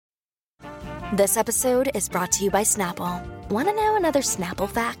This episode is brought to you by Snapple. Want to know another Snapple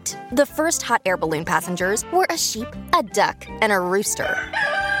fact? The first hot air balloon passengers were a sheep, a duck, and a rooster.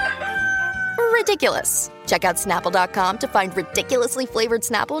 Ridiculous. Check out Snapple.com to find ridiculously flavored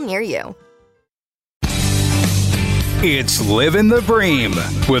Snapple near you. It's Livin' the Bream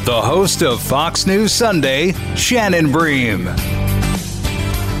with the host of Fox News Sunday, Shannon Bream.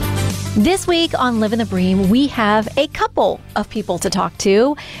 This week on Livin' the Bream, we have a couple of people to talk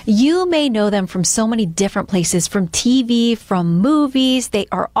to. You may know them from so many different places, from TV, from movies. They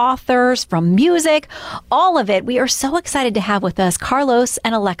are authors, from music, all of it. We are so excited to have with us Carlos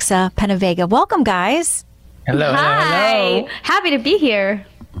and Alexa PenaVega. Welcome, guys. Hello. Hi. Hello. Happy to be here.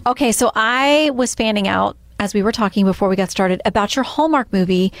 Okay, so I was fanning out as we were talking before we got started about your Hallmark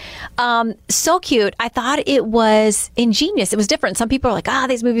movie. So cute. I thought it was ingenious. It was different. Some people are like,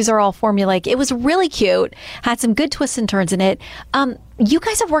 these movies are all formulaic. It was really cute. Had some good twists and turns in it. You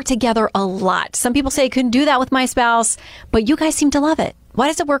guys have worked together a lot. Some people say I couldn't do that with my spouse, but you guys seem to love it. Why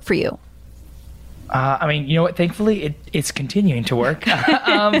does it work for you? I mean, you know what? Thankfully, it's continuing to work.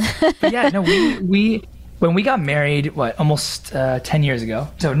 But yeah, no, we when we got married, almost 10 years ago.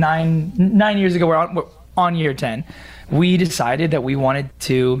 So nine years ago, we're on year 10, we decided that we wanted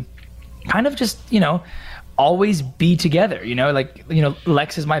to kind of just, always be together,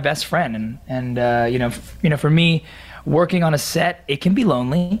 Lex is my best friend. And for me, working on a set, it can be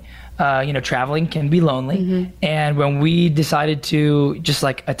lonely. Traveling can be lonely. Mm-hmm. And when we decided to just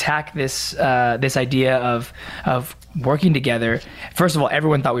attack this idea of working together, first of all,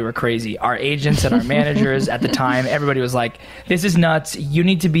 everyone thought we were crazy. Our agents and our managers at the time, everybody was like, this is nuts. You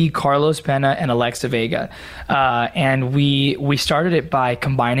need to be Carlos Pena and Alexa Vega. And we started it by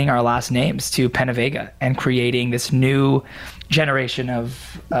combining our last names to PenaVega and creating this new generation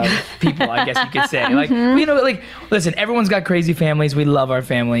of people, I guess you could say. Listen, everyone's got crazy families. We love our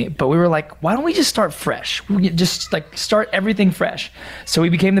family. But we were like, why don't we just start fresh? We just start everything fresh. So we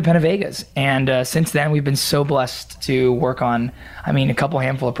became the PenaVegas. And since then, we've been so blessed to work on, a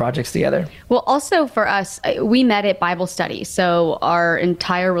handful of projects together. Well, also for us, we met at Bible study. So our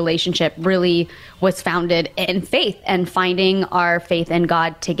entire relationship really was founded in faith and finding our faith in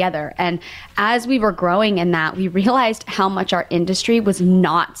God together. And as we were growing in that, we realized how much our industry was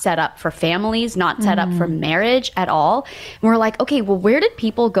not set up for families, not set up for marriage at all. And we're like, okay, well, where did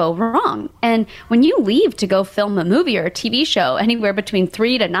people go wrong? And when you leave to go film a movie or a TV show anywhere between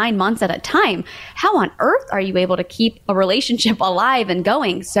 3 to 9 months at a time, how on earth are you able to keep a relationship alive and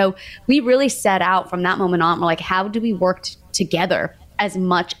going? So we really set out from that moment on. We're like, how do we work together as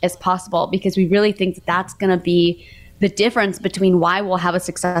much as possible? Because we really think that that's going to be the difference between why we'll have a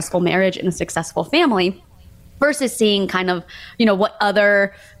successful marriage and a successful family versus seeing kind of, what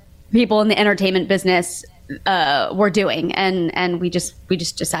other people in the entertainment business were doing. And we just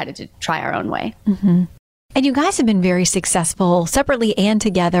decided to try our own way. Mm-hmm. And you guys have been very successful separately and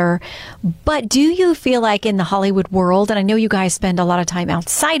together. But do you feel like in the Hollywood world, and I know you guys spend a lot of time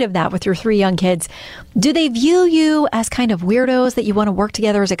outside of that with your 3 young kids, do they view you as kind of weirdos that you want to work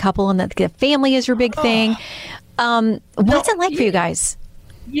together as a couple and that the family is your big thing? What's it like for you guys?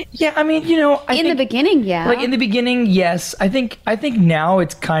 Yeah, I think the beginning, yeah. In the beginning, yes. I think now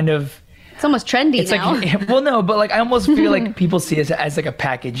it's kind of... It's almost trendy now. But I almost feel like people see us as a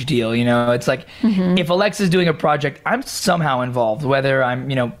package deal, It's like, if Alexa's doing a project, I'm somehow involved, whether I'm,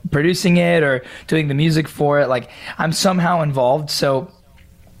 producing it or doing the music for it, I'm somehow involved. So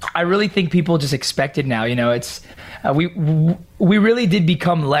I really think people just expect it now, it's, we really did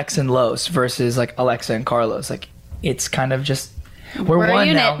become Lex and Los versus Alexa and Carlos. It's kind of just, we're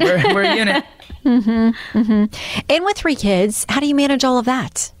one now. We're a unit. Mm-hmm, mm-hmm. And with 3 kids, how do you manage all of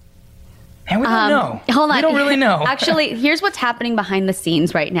that? And we don't know. Hold on. We don't really know. Actually, here's what's happening behind the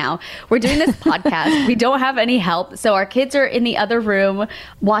scenes right now. We're doing this podcast. We don't have any help. So our kids are in the other room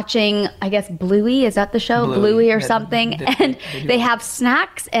watching, I guess, Bluey. Is that the show? Bluey or something. And they have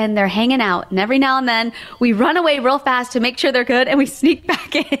snacks and they're hanging out. And every now and then we run away real fast to make sure they're good and we sneak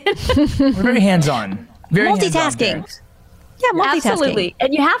back in. We're very hands-on. Very multitasking. Hands-on. Yeah, multitasking. Absolutely.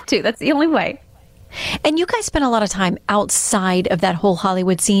 And you have to. That's the only way. And you guys spend a lot of time outside of that whole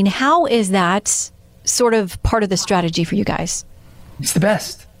Hollywood scene. How is that sort of part of the strategy for you guys? It's the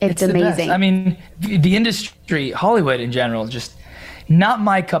best. It's amazing. The industry, Hollywood in general, just not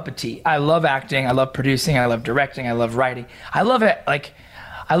my cup of tea. I love acting. I love producing. I love directing. I love writing. I love it.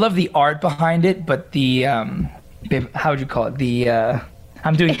 I love the art behind it, but the, how would you call it?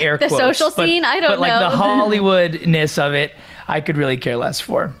 I'm doing air quotes. The social scene? I don't know. But the Hollywoodness of it, I could really care less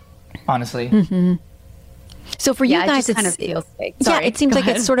for. Honestly. Mm-hmm. So for you guys, it kind of feels fake. Sorry, it seems like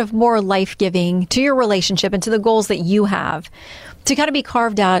it's sort of more life-giving to your relationship and to the goals that you have. To kind of be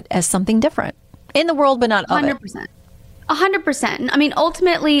carved out as something different in the world, but not of it. 100%. 100%. I mean,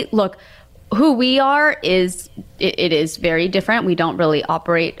 ultimately, look, who we are is very different. We don't really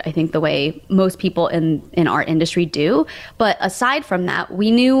operate, I think, the way most people in our industry do. But aside from that,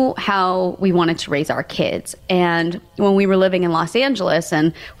 we knew how we wanted to raise our kids. And when we were living in Los Angeles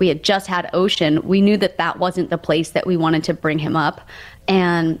and we had just had Ocean, we knew that that wasn't the place that we wanted to bring him up.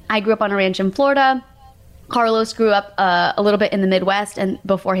 And I grew up on a ranch in Florida. Carlos grew up a little bit in the Midwest and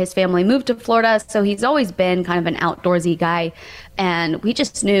before his family moved to Florida. So he's always been kind of an outdoorsy guy. And we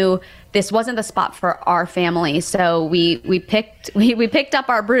just knew this wasn't the spot for our family. So we picked up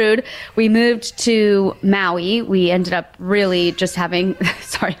our brood. We moved to Maui. We ended up really just having,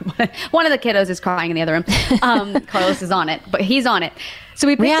 sorry, one of the kiddos is crying in the other room. Carlos is on it, but he's on it. So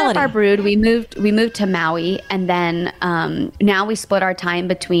we picked up our brood. We moved to Maui, and then now we split our time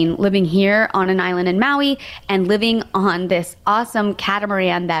between living here on an island in Maui and living on this awesome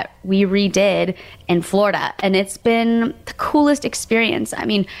catamaran that we redid in Florida. And it's been the coolest experience. I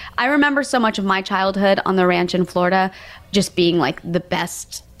mean, I remember so much of my childhood on the ranch in Florida just being like the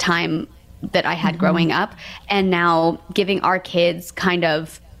best time that I had growing up, and now giving our kids kind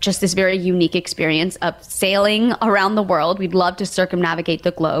of just this very unique experience of sailing around the world. We'd love to circumnavigate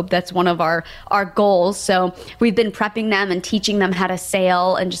the globe. That's one of our goals. So we've been prepping them and teaching them how to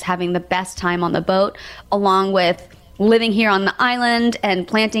sail and just having the best time on the boat, along with living here on the island and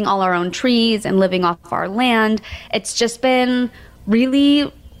planting all our own trees and living off our land. It's just been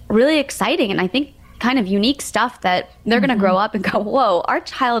really, really exciting. And I think kind of unique stuff that they're going to grow up and go, whoa, our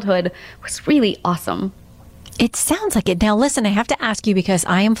childhood was really awesome. It sounds like it. Now, listen, I have to ask you because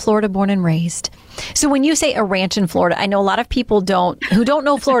I am Florida born and raised. So when you say a ranch in Florida, I know a lot of people who don't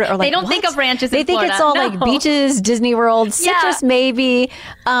know Florida are like, they don't think of ranches in Florida. They think it's all like beaches, Disney World, citrus maybe.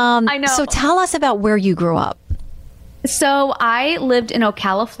 I know. So tell us about where you grew up. So I lived in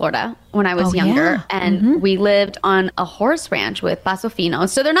Ocala, Florida when I was younger, and we lived on a horse ranch with Paso Fino.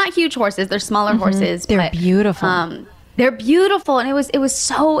 So they're not huge horses. They're smaller horses. They're beautiful. They're beautiful, and it was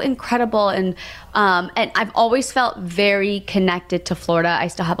so incredible, and I've always felt very connected to Florida. I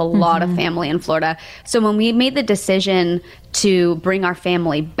still have a lot of family in Florida. So when we made the decision to bring our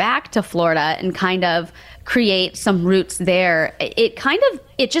family back to Florida and kind of create some roots there,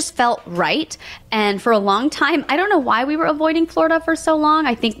 it just felt right. And for a long time, I don't know why we were avoiding Florida for so long.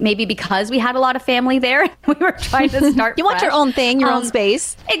 I think maybe because we had a lot of family there. We were trying to start You want your own thing, your own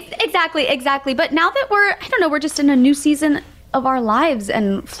space. Exactly. But now that we're just in a new season of our lives,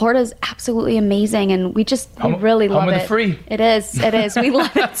 and Florida is absolutely amazing, and we really love it. Home of the free. It is. We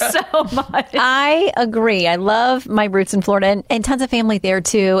love it so much. I agree. I love my roots in Florida and tons of family there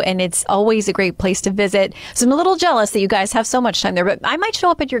too. And it's always a great place to visit. So I'm a little jealous that you guys have so much time there, but I might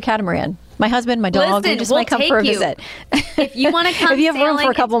show up at your catamaran. My husband, my dog, we just might come for a visit. If you want to come, if you have room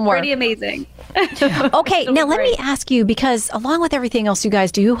for a couple more. Pretty amazing. Okay, now let me ask you, because along with everything else you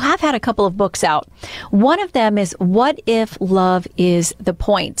guys do, you have had a couple of books out. One of them is What If Love Is the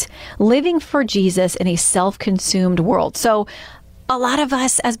Point? Living for Jesus in a Self-Consumed World. So a lot of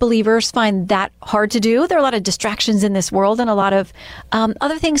us as believers find that hard to do. There are a lot of distractions in this world and a lot of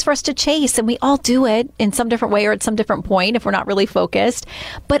other things for us to chase. And we all do it in some different way or at some different point if we're not really focused.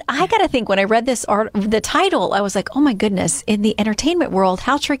 But I got to think, when I read this the title, I was like, oh my goodness, in the entertainment world,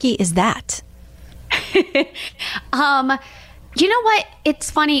 how tricky is that? You know what? It's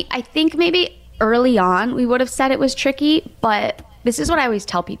funny. I think maybe early on we would have said it was tricky, but this is what I always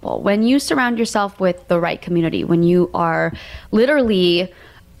tell people. When you surround yourself with the right community, when you are literally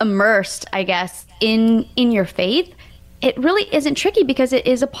immersed, I guess, in your faith, it really isn't tricky because it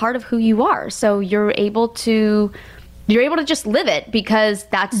is a part of who you are. So you're able to just live it because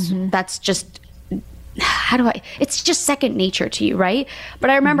that's just, it's just second nature to you, right?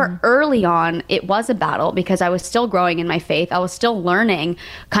 But I remember early on, it was a battle because I was still growing in my faith. I was still learning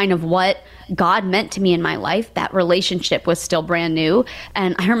kind of what God meant to me in my life. That relationship was still brand new.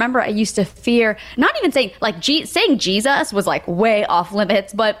 And I remember I used to fear, not even saying, like, saying Jesus was like way off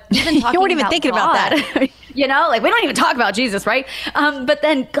limits, but even talking you weren't even thinking about that. You know, like, we don't even talk about Jesus, right? But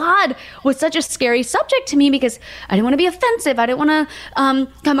then God was such a scary subject to me because I didn't want to be offensive. I didn't want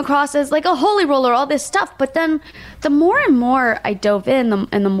to come across as like a holy roller, all this stuff. But then the more and more I dove in,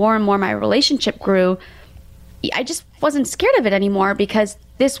 and the more and more my relationship grew, I just wasn't scared of it anymore because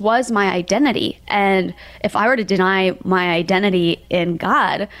this was my identity. And if I were to deny my identity in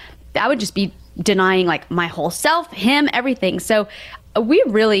God, that would just be denying like my whole self, him, everything. So we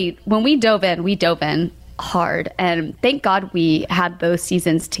really, when we dove in hard. And thank God we had those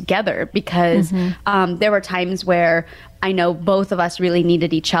seasons together because there were times where I know both of us really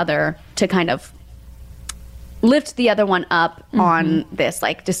needed each other to kind of lift the other one up on this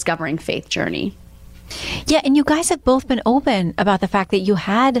like discovering faith journey. Yeah, and you guys have both been open about the fact that you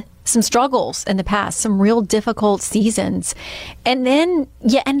had some struggles in the past, some real difficult seasons, and then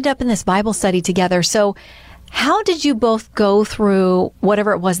you ended up in this Bible study together. So how did you both go through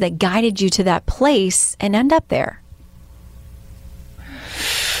whatever it was that guided you to that place and end up there?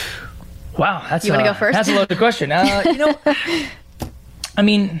 Wow, that's you want to go first? That's a loaded question.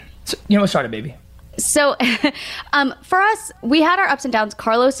 What started, baby? So for us, we had our ups and downs.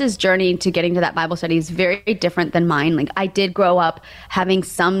 Carlos's journey to getting to that Bible study is very different than mine. Like, I did grow up having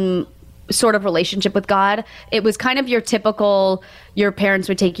some sort of relationship with God. It was kind of your typical, your parents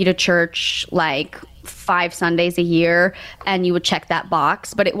would take you to church like 5 Sundays a year and you would check that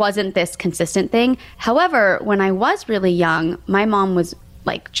box, but it wasn't this consistent thing. However, when I was really young, my mom was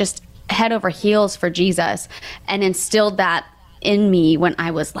like just head over heels for Jesus and instilled that in me when I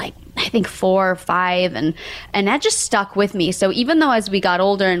was like, I think 4 or 5, and that just stuck with me. So even though as we got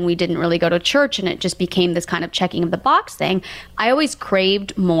older and we didn't really go to church and it just became this kind of checking of the box thing, I always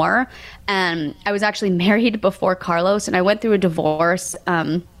craved more. And I was actually married before Carlos, and I went through a divorce.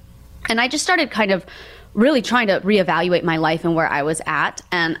 And I just started kind of really trying to reevaluate my life and where I was at.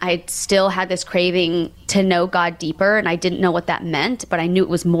 And I still had this craving to know God deeper, and I didn't know what that meant, but I knew it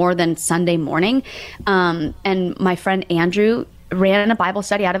was more than Sunday morning. And my friend Andrew ran a Bible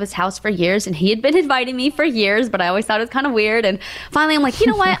study out of his house for years, and he had been inviting me for years, but I always thought it was kind of weird. And finally I'm like, you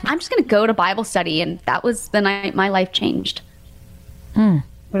know what? I'm just going to go to Bible study. And that was the night my life changed. What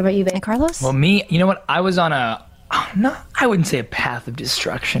about you, babe? Carlos? Well, me, you know what? I was on I wouldn't say a path of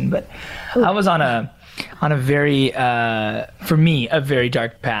destruction, but I was on a very, for me, a very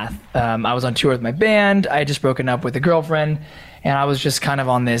dark path. I was on tour with my band. I had just broken up with a girlfriend, and I was just kind of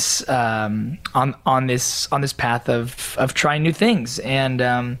on this, on this path of trying new things. And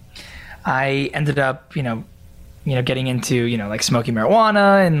I ended up, getting into, like smoking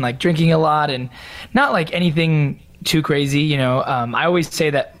marijuana and like drinking a lot, and not like anything too crazy. I always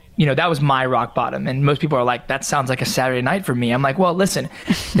say that, that was my rock bottom. And most people are like, that sounds like a Saturday night for me. I'm like, well, listen,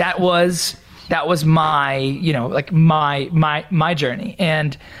 that was my, like my journey.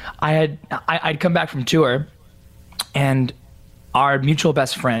 And I'd come back from tour, and our mutual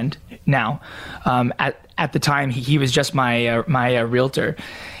best friend now, at the time, he was just my realtor.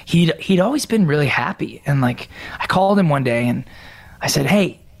 He'd always been really happy. And like, I called him one day and I said,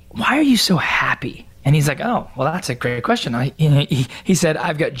 hey, why are you so happy? And he's like, oh, well, that's a great question. He said,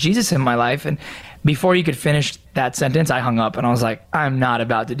 I've got Jesus in my life. And before he could finish that sentence, I hung up, and I was like, I'm not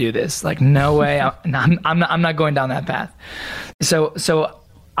about to do this. Like, no way. I'm not going down that path. So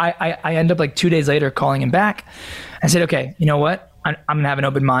I end up like 2 days later calling him back. I said, okay, you know what? I'm going to have an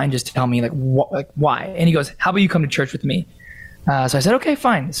open mind. Just tell me like why. And he goes, how about you come to church with me? So I said, okay,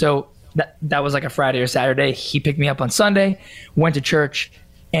 fine. So that was like a Friday or Saturday. He picked me up on Sunday, went to church.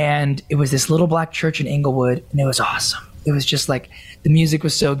 And it was this little black church in Inglewood, and it was awesome. It was just like, the music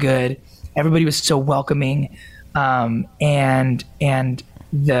was so good. Everybody was so welcoming. And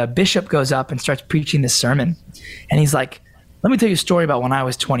the bishop goes up and starts preaching this sermon. And he's like, let me tell you a story about when I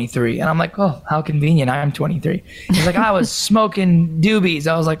was 23. And I'm like, oh, how convenient. I'm 23. He's like, I was smoking doobies.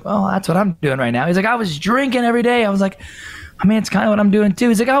 I was like, oh, that's what I'm doing right now. He's like, I was drinking every day. I was like, I mean, it's kind of what I'm doing too.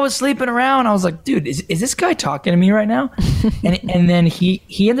 He's like, I was sleeping around. I was like, dude, is this guy talking to me right now? and then he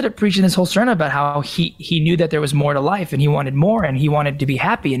ended up preaching this whole sermon about how he knew that there was more to life, and he wanted more, and he wanted to be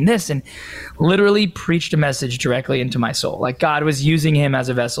happy in this, and literally preached a message directly into my soul. Like, God was using him as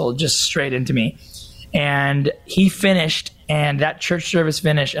a vessel just straight into me. And he finished, and that church service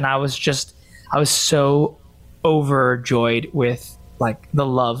finished, and I was so overjoyed with like the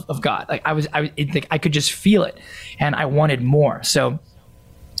love of God. Like I could just feel it, and I wanted more. So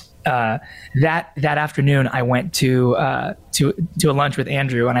that afternoon, I went to a lunch with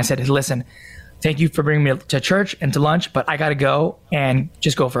Andrew, and I said, listen, thank you for bringing me to church and to lunch, but I got to go and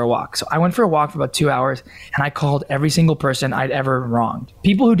just go for a walk. So I went for a walk for about 2 hours, and I called every single person I'd ever wronged.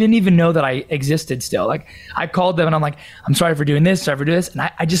 People who didn't even know that I existed still. Like, I called them, and I'm like, I'm sorry for doing this, sorry for doing this. And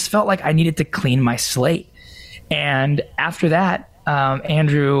I just felt like I needed to clean my slate. And after that,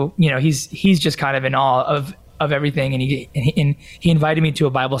 Andrew, he's just kind of in awe of everything. And he invited me to a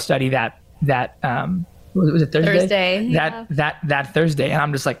Bible study that was it Thursday? That Thursday. And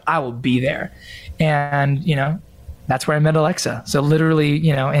I'm just like, I will be there. And, that's where I met Alexa. So literally,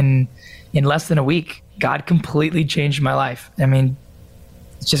 in less than a week, God completely changed my life. I mean,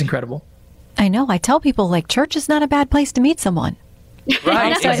 it's just incredible. I know. I tell people, like, church is not a bad place to meet someone.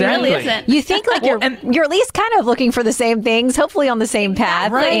 Right, exactly. It really isn't. You think like you're at least kind of looking for the same things, hopefully on the same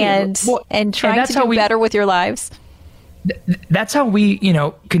path, right. and trying to do better with your lives. that's how we,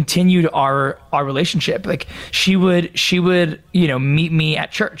 continued our relationship. Like she would, meet me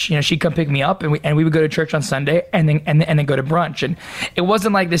at church. She'd come pick me up, and we would go to church on Sunday, and then go to brunch. And it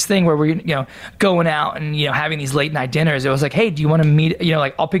wasn't like this thing where we're, going out and, having these late night dinners. It was like, hey, do you want to meet?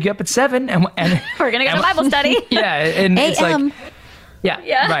 Like, I'll pick you up at 7, and we're gonna go to Bible study. Yeah, and it's like,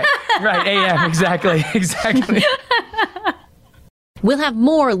 yeah, right, a.m. exactly. We'll have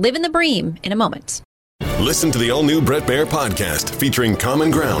more Live in the Bream in a moment. Listen to the all-new Bret Baier podcast featuring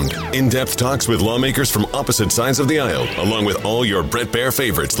Common Ground, in-depth talks with lawmakers from opposite sides of the aisle, along with all your Bret Baier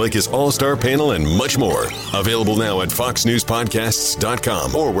favorites like his all-star panel and much more. Available now at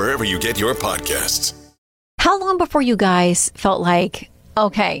foxnewspodcasts.com or wherever you get your podcasts. How long before you guys felt like,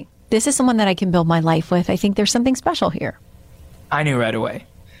 okay, this is someone that I can build my life with? I think there's something special here. I knew right away.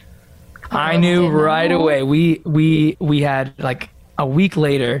 We had like a week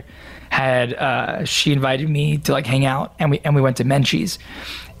later. She invited me to like hang out, and we went to Menchie's,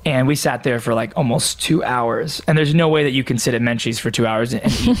 and we sat there for like almost 2 hours. And there's no way that you can sit at Menchie's for 2 hours and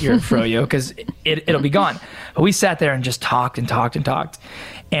eat your froyo because it'll be gone. But we sat there and just talked and talked and talked.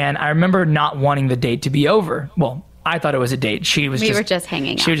 And I remember not wanting the date to be over. Well, I thought it was a date. We were just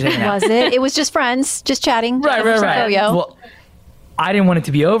hanging out. She was just hanging out. Was it? It was just friends, just chatting. Right. Froyo. Well, I didn't want it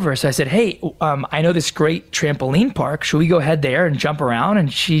to be over, so I said, hey, I know this great trampoline park. Should we go head there and jump around?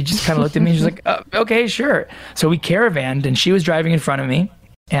 And she just kind of looked at me and she's like, okay, sure. So we caravanned, and she was driving in front of me,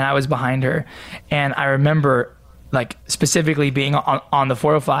 and I was behind her. And I remember like specifically being on the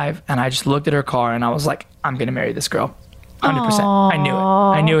 405, and I just looked at her car, and I was like, I'm going to marry this girl. 100%.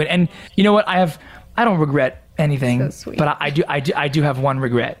 Aww. I knew it. And you know what? I don't regret anything, so but I do have one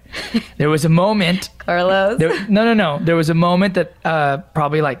regret. There was a moment, Carlos. No. There was a moment that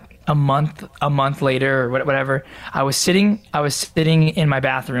probably like a month later or whatever. I was sitting in my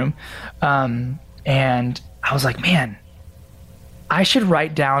bathroom, and I was like, man, I should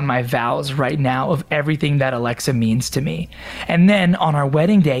write down my vows right now of everything that Alexa means to me. And then on our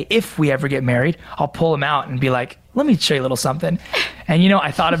wedding day, if we ever get married, I'll pull them out and be like, let me show you a little something. And I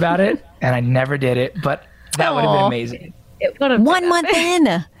thought about it, and I never did it, but that would have been amazing. 1 month in.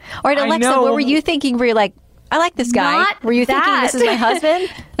 All right, Alexa, what were you thinking? Were you like, I like this guy? Were you thinking this is my husband?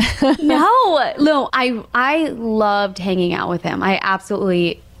 No. I loved hanging out with him. I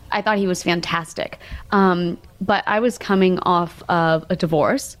thought he was fantastic. But I was coming off of a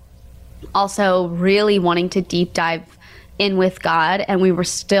divorce, also really wanting to deep dive in with God, and we were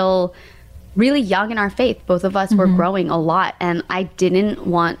still really young in our faith. Both of us were growing a lot, and I didn't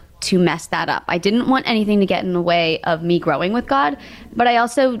want to mess that up. I didn't want anything to get in the way of me growing with God, but I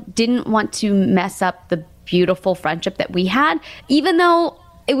also didn't want to mess up the beautiful friendship that we had, even though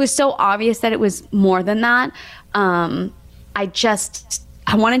it was so obvious that it was more than that. I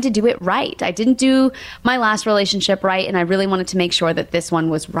wanted to do it right. I didn't do my last relationship right, and I really wanted to make sure that this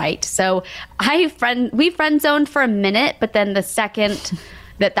one was right. So we friend zoned for a minute, but then the second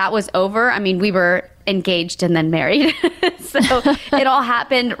that was over, I mean, we were engaged and then married. So it all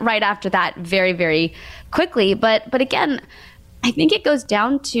happened right after that, very, very quickly. But again, I think it goes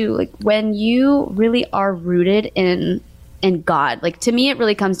down to like when you really are rooted in God. Like to me, it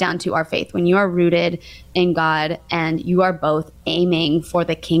really comes down to our faith. When you are rooted in God and you are both aiming for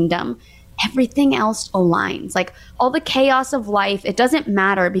the kingdom, everything else aligns. Like all the chaos of life, it doesn't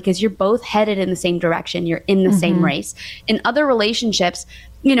matter because you're both headed in the same direction. You're in the same race. In other relationships,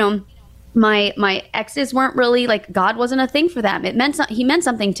 my exes weren't really like, God wasn't a thing for them. He meant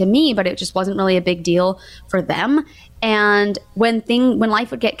something to me, but it just wasn't really a big deal for them. And when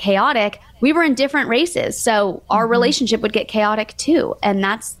life would get chaotic, we were in different races. So our relationship would get chaotic too. And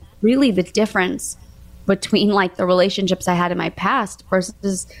that's really the difference between like the relationships I had in my past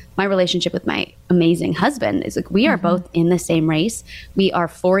versus my relationship with my amazing husband. Is like, we are both in the same race. We are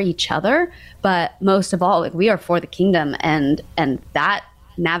for each other, but most of all, like we are for the kingdom, and that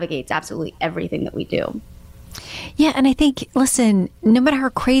navigates absolutely everything that we do. Yeah. And I think, listen, no matter how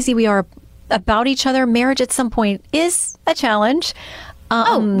crazy we are about each other, marriage at some point is a challenge.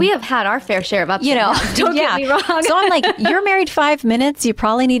 We have had our fair share of ups and downs. Don't get me wrong. So I'm like, you're married 5 minutes. You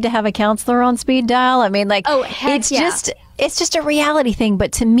probably need to have a counselor on speed dial. I mean, like, it's just a reality thing.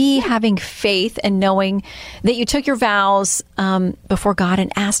 But to me, having faith and knowing that you took your vows before God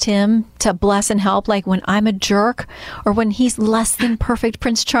and asked him to bless and help, like when I'm a jerk or when he's less than perfect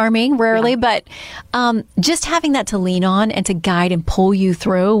Prince Charming, rarely, but just having that to lean on and to guide and pull you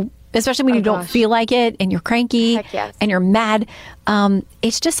through, especially when you don't feel like it and you're cranky and you're mad.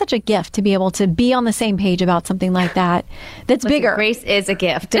 It's just such a gift to be able to be on the same page about something like that. That's bigger. Grace is a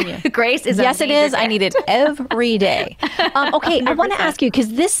gift. Grace is yes, it is. I need it every day. Okay, 100%. I want to ask you,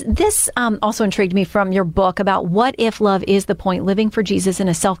 because this also intrigued me from your book about what if love is the point, living for Jesus in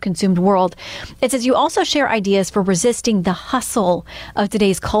a self-consumed world. It says you also share ideas for resisting the hustle of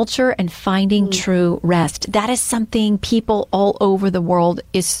today's culture and finding true rest. That is something people all over the world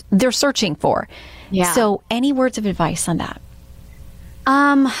they're searching for. Yeah. So any words of advice on that?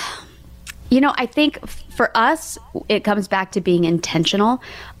 I think for us, it comes back to being intentional.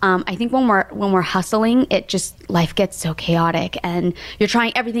 I think when we're hustling, life gets so chaotic, and you're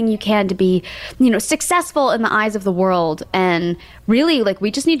trying everything you can to be, successful in the eyes of the world. And really,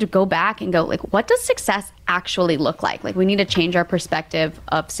 we just need to go back and go, what does success actually look like? We need to change our perspective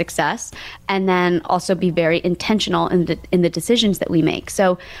of success, and then also be very intentional in the decisions that we make.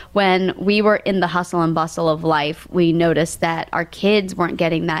 So when we were in the hustle and bustle of life, we noticed that our kids weren't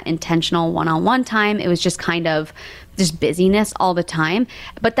getting that intentional one-on-one time. It was just kind of just busyness all the time.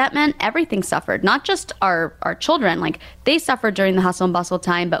 But that meant everything suffered, not just our children. They suffered during the hustle and bustle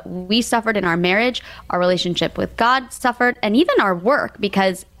time, but we suffered in our marriage, our relationship with God suffered, and even our work,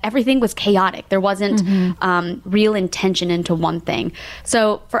 because everything was chaotic. There wasn't real intention into one thing.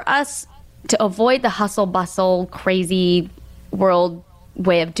 So for us to avoid the hustle bustle, crazy world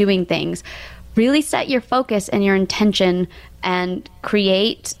way of doing things, really set your focus and your intention and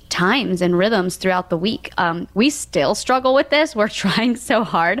create times and rhythms throughout the week. We still struggle with this. We're trying so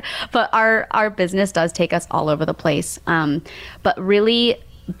hard, but our business does take us all over the place. But really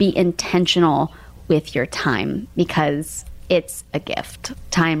be intentional with your time, because it's a gift.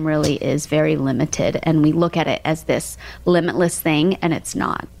 Time really is very limited, and we look at it as this limitless thing, and it's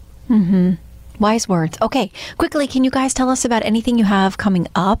not. Mm-hmm. Wise words. Okay, quickly, can you guys tell us about anything you have coming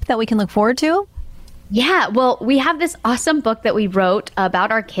up that we can look forward to? Yeah, well, we have this awesome book that we wrote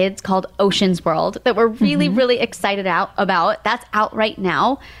about our kids called Ocean's World that we're really, really excited about. That's out right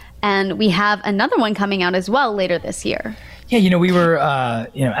now. And we have another one coming out as well later this year. Yeah, we were,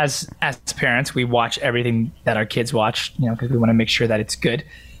 as parents, we watch everything that our kids watch, because we want to make sure that it's good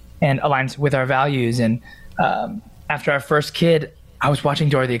and aligns with our values. And after our first kid, I was watching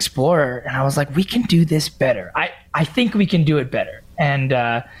Dora the Explorer, and I was like, we can do this better. I think we can do it better.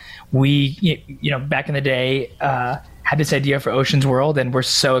 And we, back in the day, had this idea for Ocean's World, and we're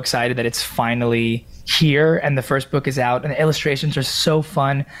so excited that it's finally here, and the first book is out, and the illustrations are so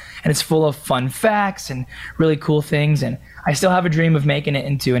fun, and it's full of fun facts and really cool things. And I still have a dream of making it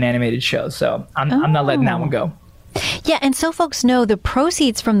into an animated show, so I'm not letting that one go. Yeah, and so folks know the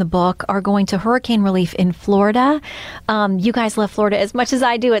proceeds from the book are going to hurricane relief in Florida. You guys love Florida as much as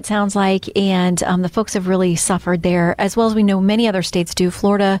I do, it sounds like, and the folks have really suffered there, as well as we know many other states do.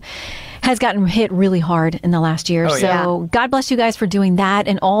 Florida has gotten hit really hard in the last year. God bless you guys for doing that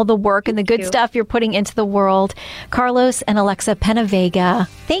and all the work and the good stuff you're putting into the world. Carlos and Alexa PenaVega,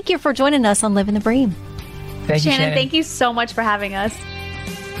 thank you for joining us on Living the Bream. Thank you, Shannon. Thank you so much for having us.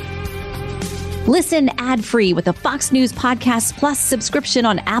 Listen ad-free with the Fox News Podcasts Plus subscription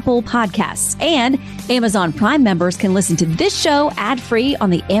on Apple Podcasts. And Amazon Prime members can listen to this show ad-free on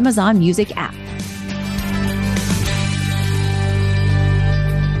the Amazon Music app.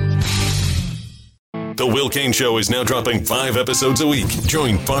 The Will Cain Show is now dropping 5 episodes a week.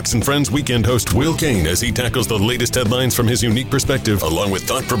 Join Fox & Friends weekend host Will Cain as he tackles the latest headlines from his unique perspective, along with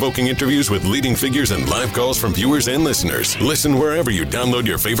thought-provoking interviews with leading figures and live calls from viewers and listeners. Listen wherever you download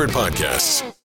your favorite podcasts.